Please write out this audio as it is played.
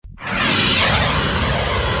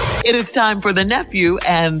It is time for the nephew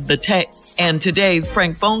and today's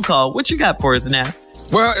prank phone call. What you got for us now?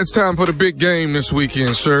 Well, it's time for the big game this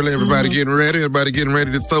weekend, Shirley. Everybody getting ready. Everybody getting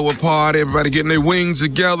ready to throw a party. Everybody getting their wings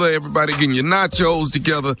together. Everybody getting your nachos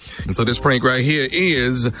together. And so this prank right here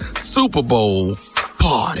is Super Bowl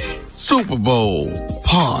party. Super Bowl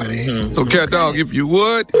party. So, Cat Dog, if you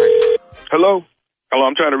would. Hello? Hello,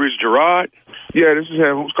 I'm trying to reach Gerard. Yeah, this is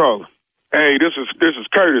him. Who's calling? Hey, this is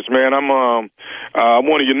Curtis, man. I'm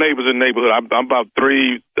one of your neighbors in the neighborhood. I'm about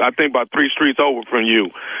three streets over from you.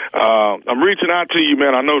 I'm reaching out to you,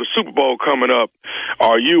 man. I know the Super Bowl coming up.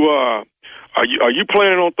 Are you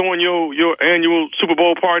planning on throwing your annual Super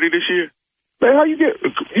Bowl party this year? Man, how you get?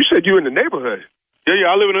 You said you in the neighborhood. Yeah,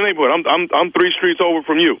 I live in the neighborhood. I'm 3 streets over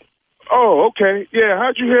from you. Oh, okay. Yeah,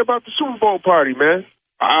 how'd you hear about the Super Bowl party, man?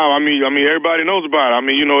 I mean, everybody knows about it. I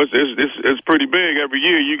mean, it's pretty big every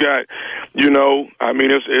year. You got,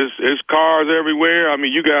 it's cars everywhere. I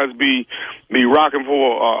mean, you guys be rocking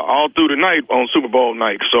for all through the night on Super Bowl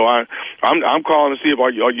night. So I'm calling to see if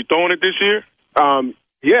are you throwing it this year?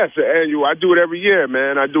 Yes, annual. I do it every year,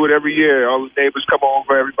 man. I do it every year. All the neighbors come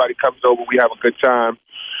over. Everybody comes over. We have a good time.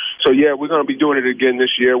 So yeah, we're gonna be doing it again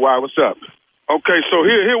this year. Why? What's up? Okay, so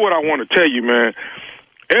here what I want to tell you, man.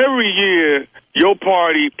 Every year, your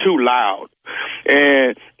party too loud,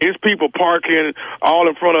 and it's people parking all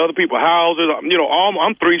in front of other people's houses.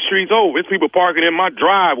 I'm 3 streets over. It's people parking in my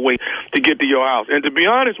driveway to get to your house. And to be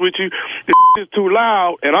honest with you, this is too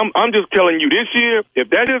loud. And I'm just telling you, this year, if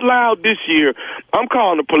that is loud this year, I'm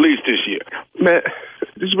calling the police this year. Man,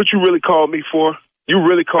 this is what you really called me for? You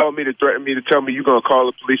really called me to threaten me to tell me you're gonna call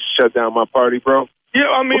the police to shut down my party, bro? Yeah,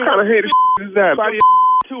 I mean, what kind of hater is that?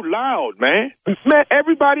 Too loud, man. Man,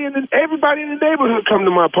 everybody in the neighborhood come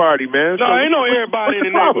to my party, man. No, ain't no everybody in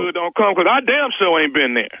the neighborhood don't come, because I damn sure ain't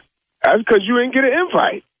been there. That's because you ain't get an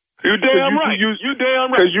invite. You damn right. You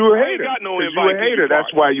damn right. Because you a hater. Got no invite. You a hater. That's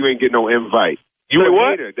why you ain't get no invite. You a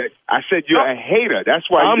hater. I said you're a hater. That's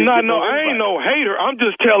why I'm not. No, I ain't no hater. I'm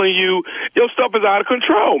just telling you, your stuff is out of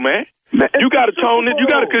control, man. You got to tone it. You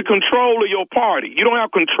got to get control of your party. You don't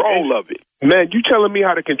have control of it. Man, you telling me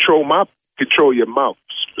how to control your mouth.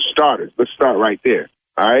 Starters. Let's start right there.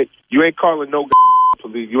 All right? You ain't calling no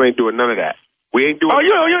police. You ain't doing none of that. We ain't doing. Oh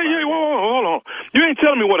yeah. Hold on. You ain't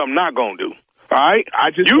telling me what I'm not gonna do. All right?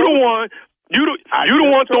 You the one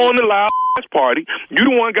throwing the loud party. You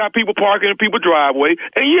the one got people parking in people's driveway.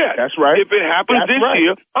 And yeah, that's right. If it happens this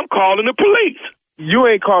year, I'm calling the police. You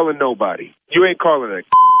ain't calling nobody. You ain't calling a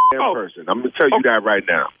person. I'm gonna tell you that right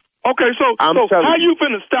now. Okay, so how you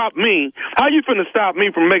finna stop me? How you finna stop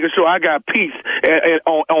me from making sure I got peace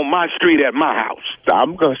on my street at my house?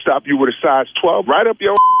 I'm gonna stop you with a size 12 right up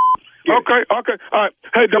your. Okay, all right.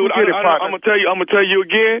 Hey, dude, I'm gonna tell you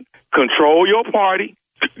again. Control your party.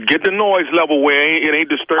 Get the noise level where it ain't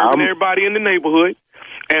disturbing everybody in the neighborhood,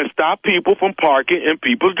 and stop people from parking in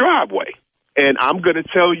people's driveway. And I'm gonna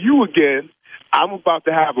tell you again. I'm about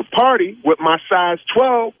to have a party with my size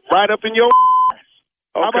 12 right up in your.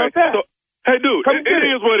 How about that? So, hey, dude, it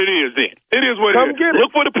is what it is then. It is what it is.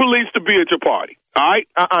 Look for the police to be at your party. All right?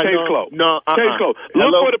 Case closed. Case closed.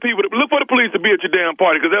 Look for the police to be at your damn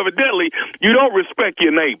party, because evidently you don't respect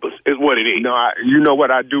your neighbors, is what it is. No, you know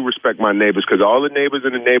what? I do respect my neighbors, because all the neighbors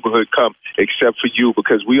in the neighborhood come except for you,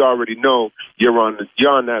 because we already know you're on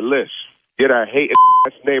that list. You're that hating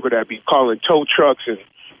neighbor that be calling tow trucks and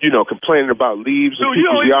complaining about leaves in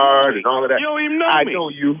people's yard and all of that. You don't even know me. I know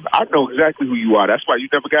you. I know exactly who you are. That's why you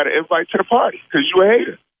never got an invite to the party, because you a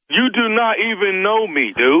hater. You do not even know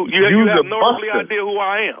me, dude. You have no idea who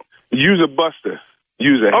I am. You's a buster.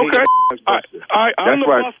 You's a hater. Okay. I'm the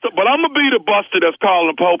buster, but I'm going to be the buster that's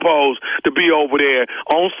calling popos to be over there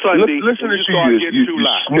on Sunday. Listen to you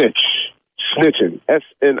snitch. Snitching. SNITCHIN. That's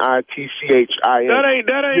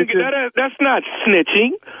not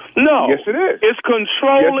snitching. No. Yes, it is. It's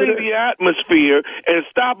controlling the atmosphere and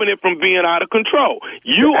stopping it from being out of control.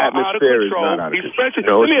 You are out of control. Let me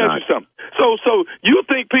ask you something. So you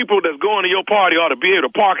think people that's going to your party ought to be able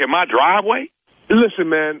to park in my driveway? Listen,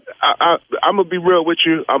 man, I'm going to be real with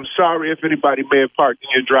you. I'm sorry if anybody may have parked in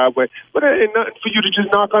your driveway, but it ain't nothing for you to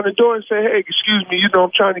just knock on the door and say, hey, excuse me,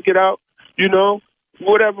 I'm trying to get out,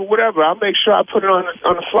 whatever. I'll make sure I put it on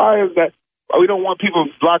the flyers that we don't want people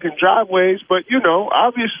blocking driveways, but,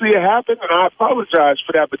 obviously it happened, and I apologize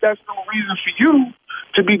for that, but that's no reason for you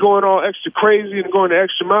to be going all extra crazy and going the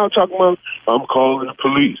extra mile talking about, I'm calling the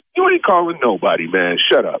police. You ain't calling nobody, man.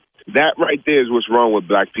 Shut up. That right there is what's wrong with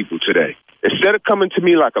black people today. Instead of coming to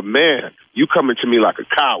me like a man, you coming to me like a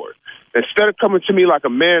coward. Instead of coming to me like a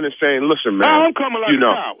man and saying, listen, man, I'm coming like a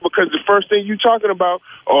coward. Because the first thing you talking about,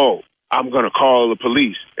 I'm going to call the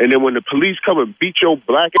police. And then when the police come and beat your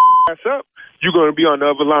black ass up, you're going to be on the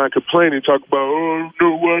other line complaining, talk about, oh,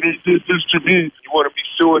 no, what is this to me? You want to be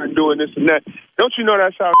suing and doing this and that. Don't you know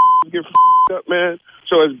that's how get up, man?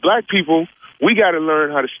 So as black people, we got to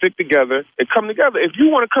learn how to stick together and come together. If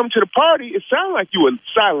you want to come to the party, it sounds like you a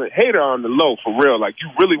silent hater on the low, for real. Like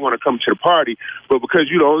you really want to come to the party, but because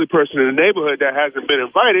you're the only person in the neighborhood that hasn't been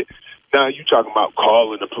invited, now you talking about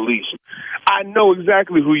calling the police. I know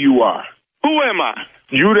exactly who you are. Who am I?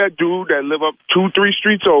 You that dude that live up 2-3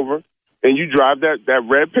 streets over, and you drive that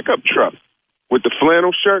red pickup truck with the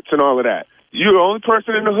flannel shirts and all of that. You're the only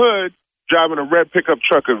person in the hood driving a red pickup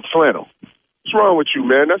truck and flannel. What's wrong with you,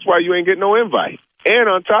 man? That's why you ain't getting no invite. And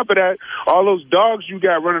on top of that, all those dogs you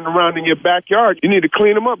got running around in your backyard, you need to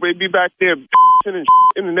clean them up. They be back there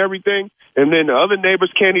and everything. And then the other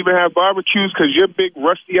neighbors can't even have barbecues because your big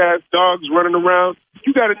rusty-ass dogs running around.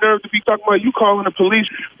 You got a nerve to be talking about you calling the police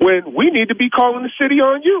when we need to be calling the city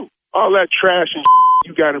on you. All that trash and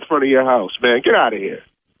you got in front of your house, man. Get out of here.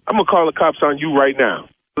 I'm going to call the cops on you right now.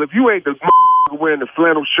 If you ain't the wearing the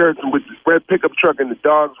flannel shirts and with the red pickup truck and the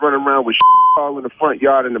dogs running around with all in the front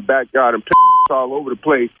yard and the backyard and all over the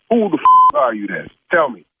place, who the are you then? Tell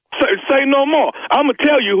me. Say no more. I'm going to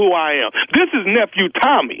tell you who I am. This is Nephew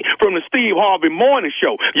Tommy from the Steve Harvey Morning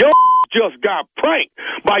Show. Your just got pranked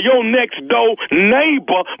by your next door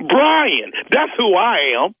neighbor, Brian. That's who I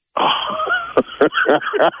am.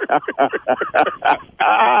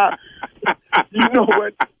 You know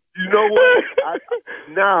what?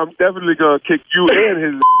 Now I'm definitely going to kick you and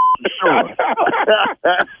his for sure.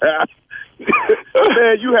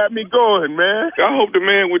 Man, you had me going, man. I hope the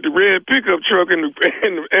man with the red pickup truck and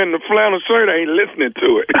the flannel shirt ain't listening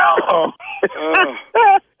to it. Oh.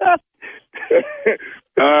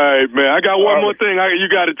 All right, man. I got one more thing. You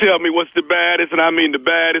got to tell me what's the baddest, and I mean the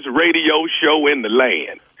baddest radio show in the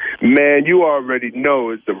land. Man, you already know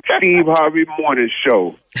it's the Steve Harvey Morning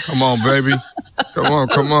Show. Come on, baby.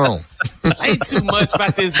 Come on. Ain't too much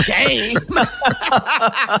about this game.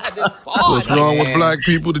 What's wrong with black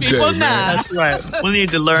people today, man? That's right. We need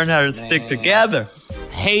to learn how to stick together.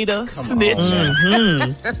 Hater, snitcher.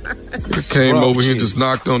 They came over here and just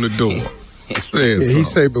knocked on the door. Yeah, he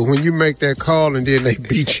say, but when you make that call and then they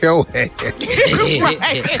beat your ass.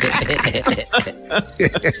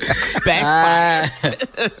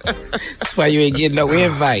 That's why you ain't getting no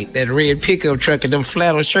invite. That red pickup truck and them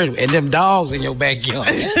flannel shirts and them dogs in your backyard.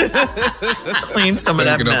 Clean some of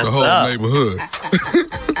that mess up. The whole neighborhood.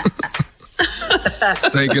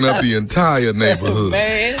 Taking up the entire neighborhood.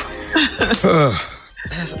 Man.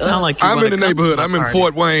 I'm in the neighborhood. I'm in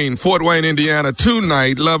Fort Wayne, Indiana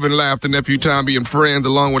tonight. Love and Laughter, Nephew Tommy and friends,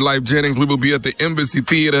 along with Life Jennings. We will be at the Embassy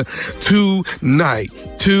Theater tonight.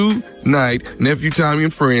 Nephew Tommy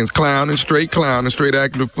and friends, clown and straight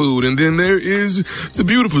acting of food. And then there is the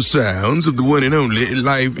beautiful sounds of the one and only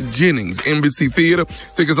Life Jennings. Embassy Theater.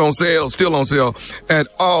 Tickets on sale, still on sale at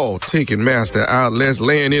all Ticketmaster outlets.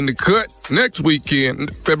 Laying in the cut next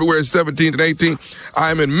weekend, February 17th and 18th.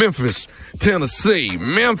 I'm in Memphis, Tennessee.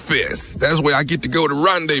 Memphis. That's where I get to go to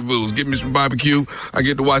rendezvous. Get me some barbecue. I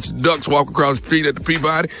get to watch the ducks walk across the street at the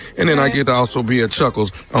Peabody. And then I get to also be at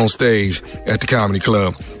Chuckles on stage at the Comedy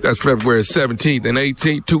Club. That's February 17th and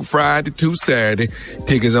 18th, 2 Friday, 2 Saturday.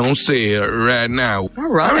 Tickets on sale right now. All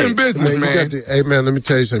right. I'm in business, man. Hey, man, let me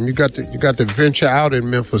tell you something. You got to venture out in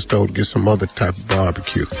Memphis, though, to get some other type of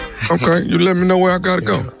barbecue. Okay, you let me know where I got to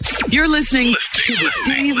go. You're listening to the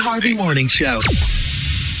Steve Harvey Morning Show.